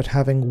recorded at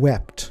having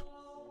wept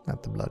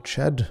at the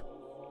bloodshed,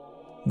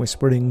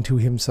 whispering to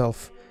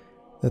himself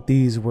that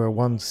these were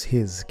once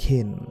his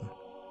kin.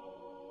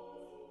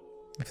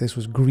 If this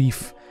was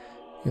grief,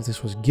 if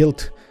this was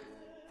guilt,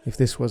 if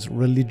this was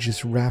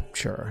religious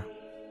rapture,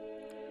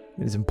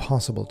 it is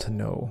impossible to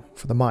know,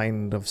 for the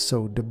mind of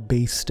so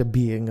debased a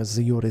being as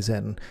the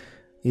Urizen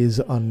is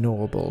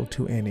unknowable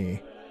to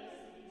any.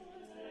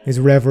 His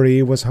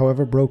reverie was,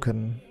 however,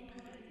 broken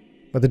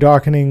by the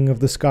darkening of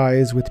the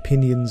skies with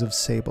pinions of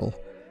sable,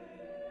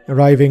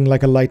 Arriving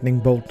like a lightning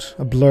bolt,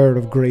 a blur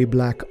of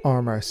grey-black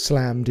armor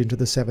slammed into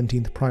the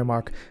 17th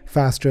Primarch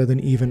faster than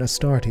even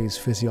Astartes'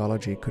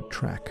 physiology could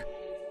track.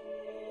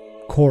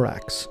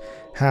 Corax,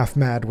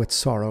 half-mad with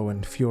sorrow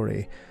and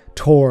fury,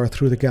 tore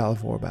through the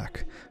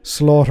Galvorback,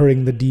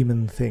 slaughtering the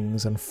demon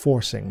things and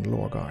forcing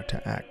Lorgar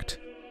to act.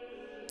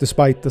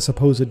 Despite the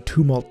supposed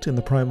tumult in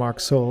the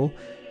Primarch's soul,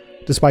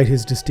 despite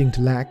his distinct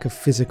lack of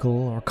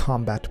physical or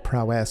combat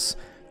prowess,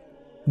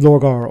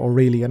 Lorgar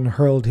Aurelian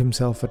hurled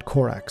himself at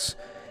Corax,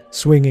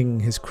 swinging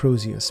his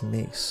Crozius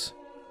mace.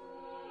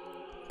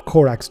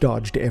 Corax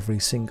dodged every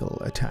single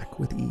attack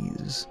with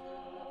ease,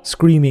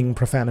 screaming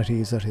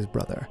profanities at his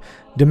brother,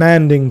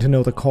 demanding to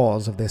know the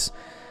cause of this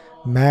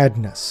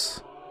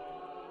madness,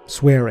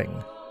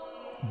 swearing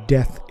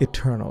death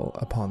eternal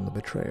upon the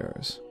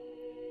betrayers.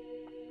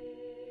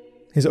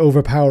 His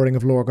overpowering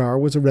of Lorgar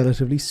was a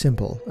relatively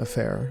simple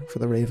affair for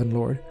the Raven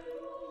Lord.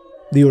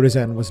 The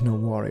Urizen was no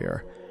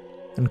warrior,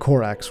 and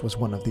Corax was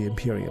one of the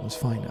Imperium's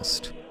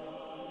finest.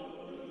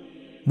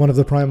 One of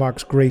the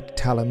Primarch's great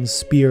talons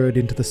speared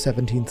into the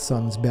 17th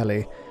Sun's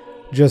belly.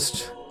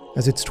 Just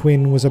as its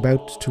twin was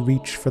about to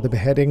reach for the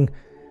beheading,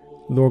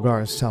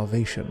 Lorgar's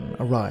salvation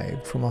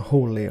arrived from a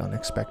wholly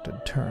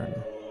unexpected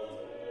turn.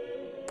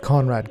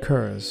 Conrad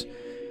Kurz,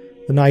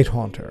 the Night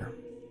Haunter,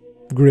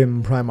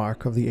 grim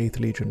Primarch of the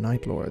 8th Legion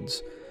Night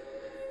Lords,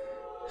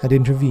 had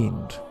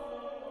intervened,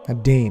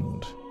 had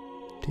deigned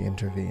to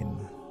intervene.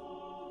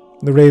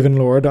 The Raven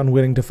Lord,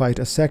 unwilling to fight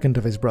a second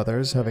of his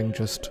brothers, having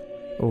just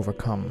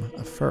overcome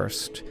a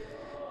first,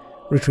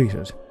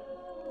 retreated,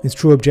 his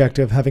true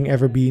objective having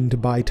ever been to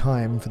buy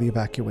time for the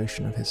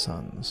evacuation of his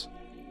sons.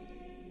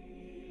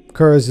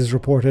 Kurz is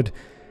reported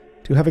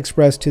to have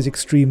expressed his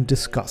extreme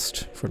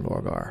disgust for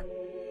Lorgar,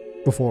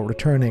 before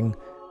returning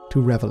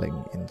to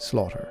reveling in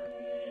slaughter.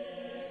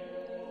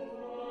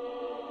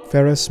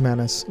 Ferrus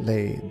Manus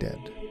lay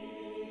dead,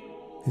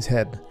 his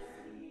head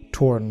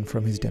torn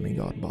from his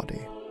demigod body.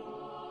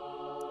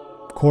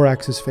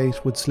 Corax's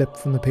fate would slip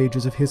from the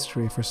pages of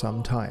history for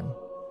some time,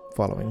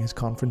 following his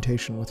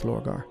confrontation with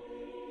Lorgar.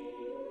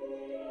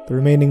 The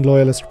remaining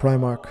loyalist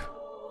Primarch,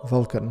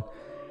 Vulcan,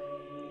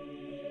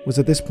 was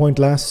at this point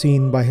last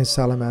seen by his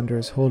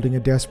salamanders holding a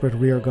desperate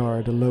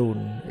rearguard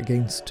alone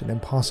against an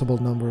impossible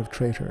number of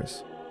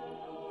traitors,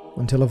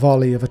 until a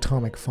volley of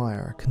atomic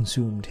fire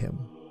consumed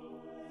him.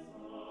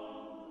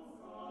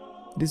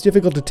 It is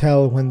difficult to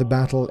tell when the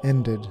battle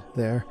ended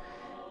there,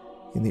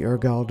 in the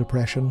Urgal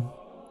Depression,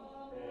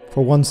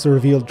 for once the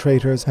revealed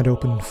traitors had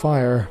opened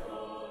fire,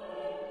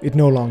 it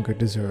no longer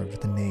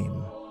deserved the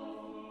name.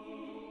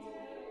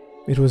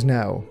 It was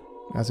now,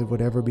 as it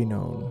would ever be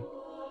known,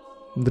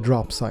 the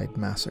Drop Site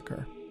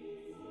Massacre.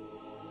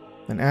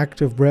 An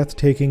act of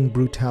breathtaking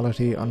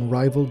brutality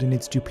unrivaled in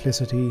its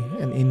duplicity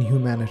and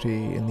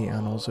inhumanity in the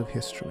annals of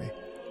history.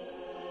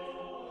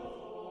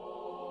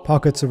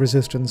 Pockets of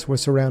resistance were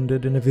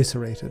surrounded and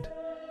eviscerated,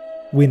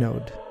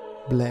 winnowed,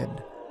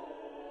 bled.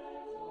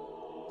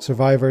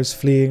 Survivors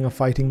fleeing a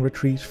fighting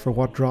retreat for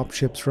what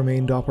dropships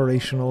remained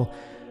operational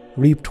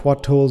reaped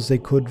what tolls they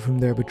could from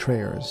their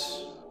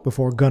betrayers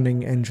before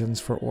gunning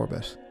engines for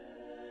orbit.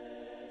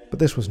 But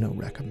this was no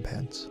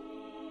recompense.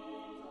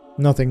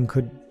 Nothing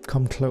could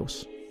come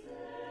close.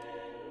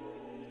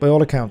 By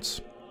all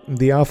accounts,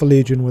 the Alpha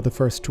Legion were the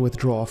first to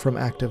withdraw from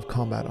active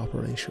combat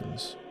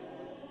operations,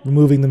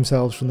 removing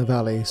themselves from the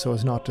valley so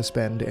as not to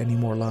spend any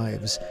more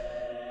lives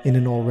in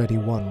an already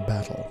won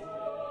battle,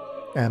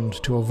 and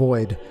to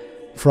avoid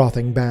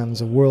frothing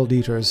bands of world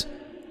eaters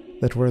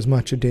that were as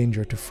much a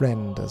danger to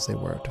friend as they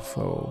were to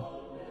foe.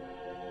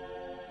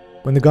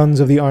 When the guns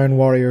of the Iron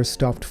Warriors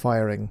stopped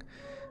firing,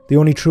 the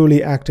only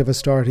truly active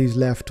Astartes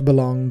left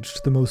belonged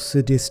to the most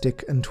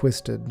sadistic and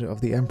twisted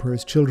of the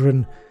Emperor's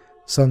children,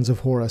 sons of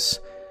Horus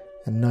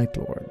and Night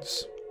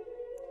Lords,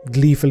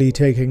 gleefully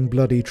taking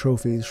bloody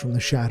trophies from the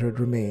shattered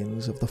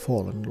remains of the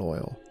fallen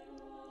loyal.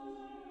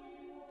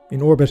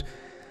 In orbit,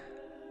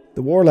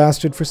 the war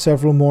lasted for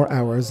several more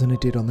hours than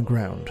it did on the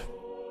ground.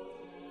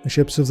 The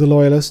ships of the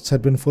Loyalists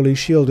had been fully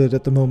shielded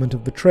at the moment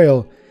of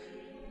betrayal,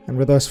 and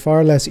were thus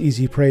far less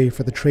easy prey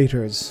for the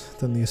traitors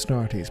than the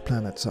Astartes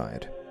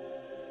planetside.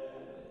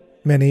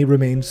 Many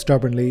remained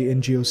stubbornly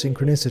in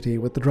geosynchronicity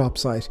with the drop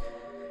site,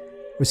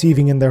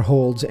 receiving in their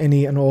holds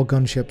any and all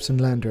gunships and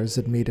landers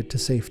that made it to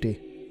safety,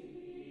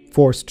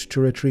 forced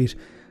to retreat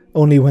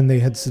only when they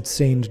had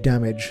sustained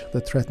damage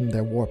that threatened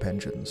their warp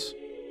engines,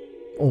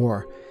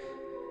 or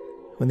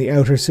when the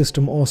outer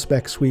system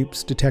Auspex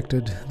sweeps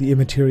detected the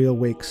immaterial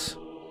wakes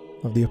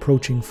of the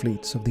approaching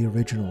fleets of the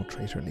original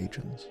traitor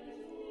legions.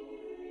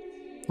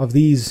 Of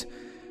these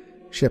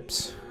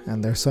ships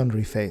and their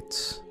sundry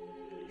fates,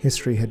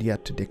 history had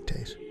yet to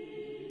dictate.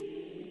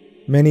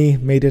 Many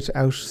made it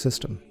out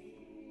system,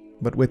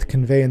 but with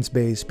conveyance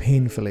bays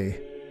painfully,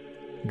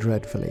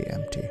 dreadfully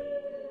empty.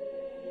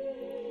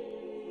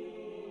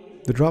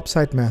 The Drop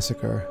Site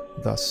Massacre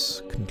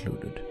thus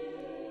concluded.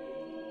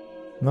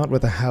 Not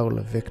with a howl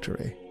of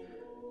victory,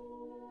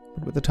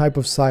 but with the type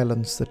of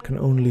silence that can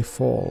only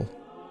fall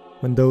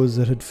when those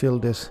that had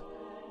filled it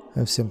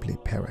have simply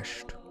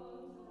perished.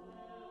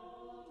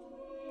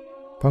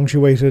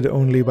 punctuated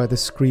only by the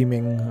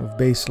screaming of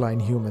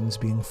baseline humans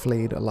being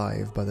flayed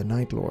alive by the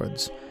Night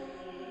Lords,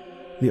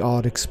 the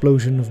odd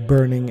explosion of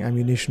burning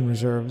ammunition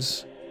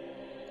reserves,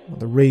 or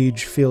the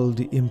rage-filled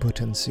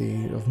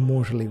impotency of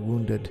mortally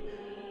wounded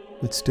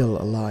but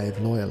still alive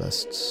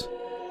loyalists.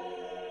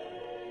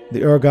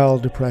 The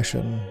Urgal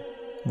Depression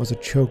was a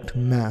choked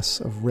mass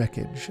of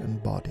wreckage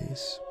and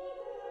bodies.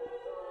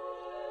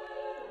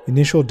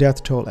 Initial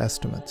death toll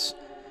estimates,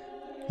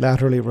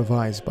 latterly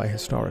revised by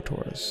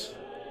historians,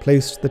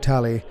 placed the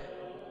tally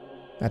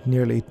at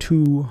nearly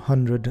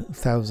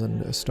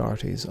 200,000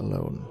 Astartes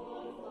alone,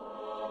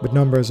 with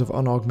numbers of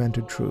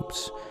unaugmented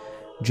troops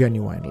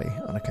genuinely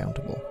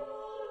unaccountable.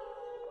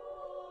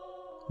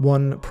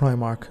 One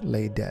Primarch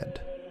lay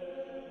dead.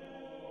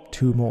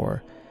 2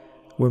 more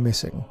were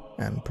missing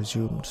and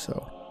presumed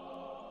so.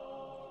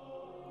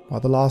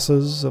 While the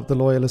losses of the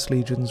Loyalist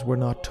legions were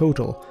not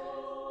total,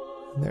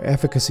 their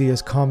efficacy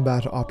as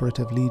combat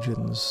operative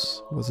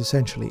legions was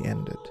essentially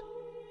ended.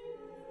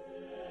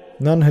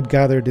 None had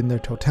gathered in their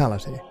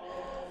totality.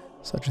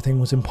 Such a thing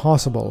was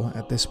impossible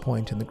at this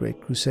point in the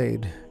Great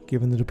Crusade,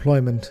 given the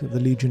deployment of the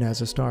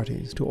Legiones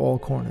Astartes to all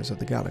corners of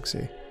the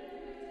galaxy.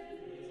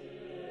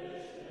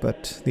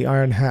 But the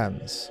Iron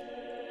Hands,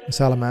 the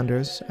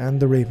Salamanders, and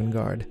the Raven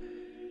Guard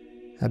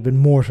had been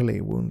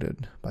mortally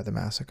wounded by the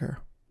massacre.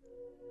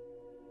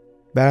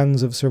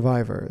 Bands of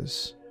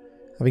survivors,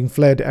 having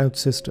fled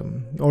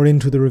out-system or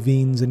into the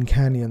ravines and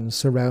canyons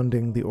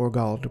surrounding the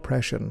Urgal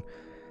Depression,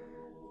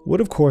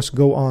 would of course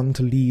go on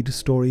to lead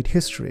storied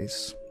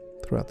histories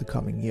throughout the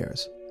coming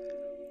years.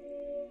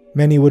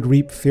 Many would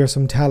reap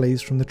fearsome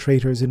tallies from the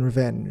traitors in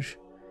revenge.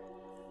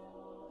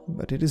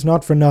 But it is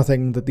not for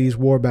nothing that these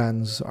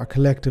warbands are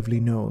collectively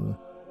known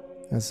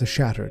as the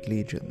Shattered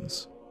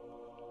Legions.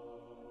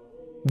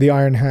 The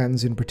Iron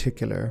Hands in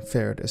particular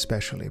fared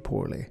especially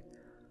poorly.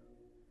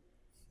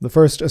 The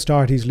first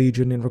Astartes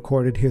Legion in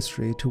recorded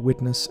history to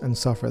witness and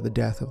suffer the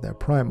death of their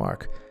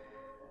Primarch,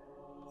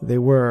 they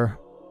were,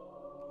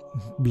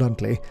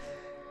 bluntly,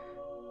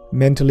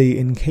 mentally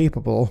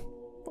incapable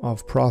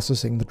of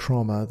processing the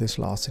trauma this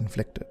loss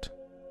inflicted.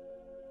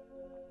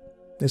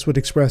 This would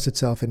express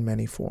itself in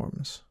many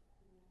forms.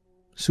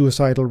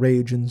 Suicidal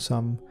rage in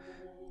some,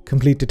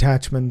 complete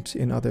detachment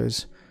in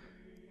others,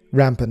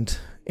 rampant,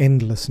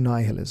 endless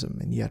nihilism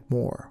in yet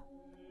more.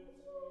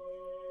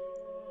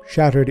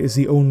 Shattered is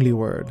the only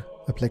word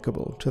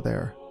applicable to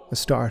their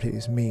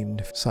Astartes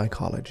maimed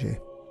psychology.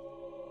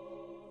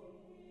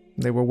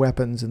 They were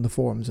weapons in the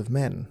forms of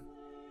men,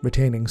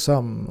 retaining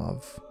some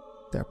of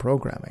their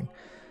programming,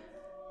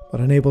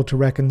 but unable to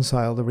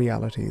reconcile the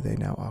reality they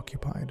now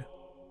occupied.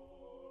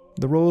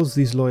 The roles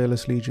these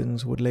Loyalist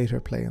legions would later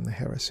play in the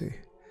heresy.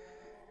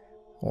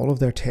 All of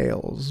their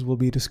tales will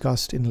be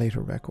discussed in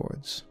later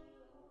records.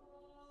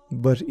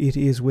 But it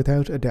is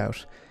without a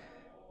doubt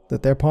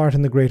that their part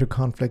in the greater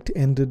conflict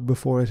ended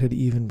before it had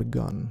even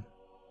begun.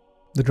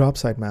 The Drop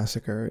Site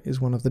Massacre is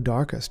one of the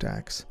darkest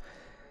acts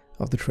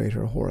of the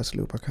traitor Horus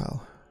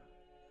Lupercal,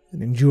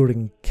 an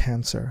enduring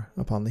cancer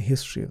upon the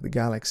history of the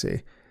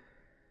galaxy.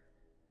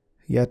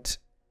 Yet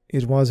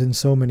it was in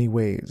so many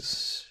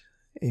ways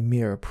a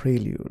mere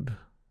prelude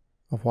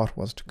of what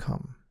was to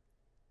come.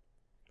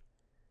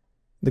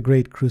 The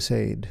Great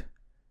Crusade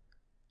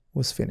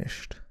was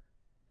finished.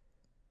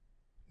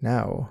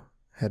 Now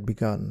had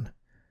begun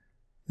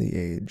the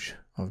Age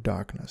of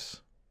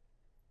Darkness.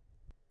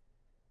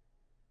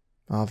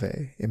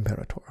 Ave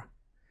Imperator.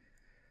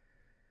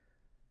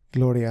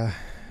 Gloria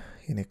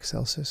in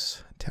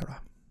excelsis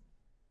terra.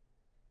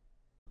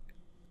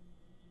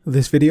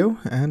 This video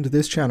and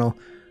this channel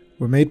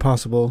were made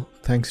possible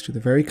thanks to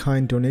the very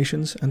kind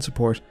donations and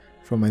support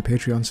from my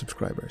Patreon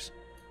subscribers.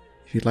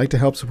 If you'd like to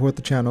help support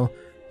the channel,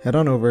 head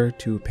on over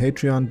to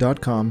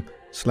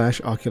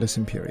patreon.com/Oculus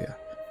Imperia.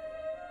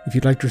 If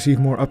you'd like to receive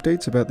more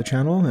updates about the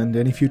channel and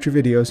any future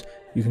videos,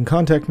 you can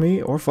contact me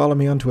or follow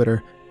me on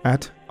Twitter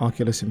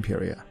 @Oculus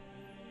Imperia.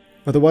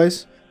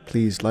 Otherwise,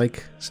 please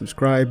like,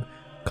 subscribe,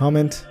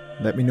 comment,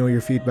 let me know your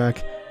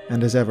feedback,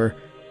 and as ever,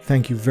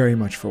 thank you very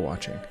much for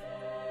watching.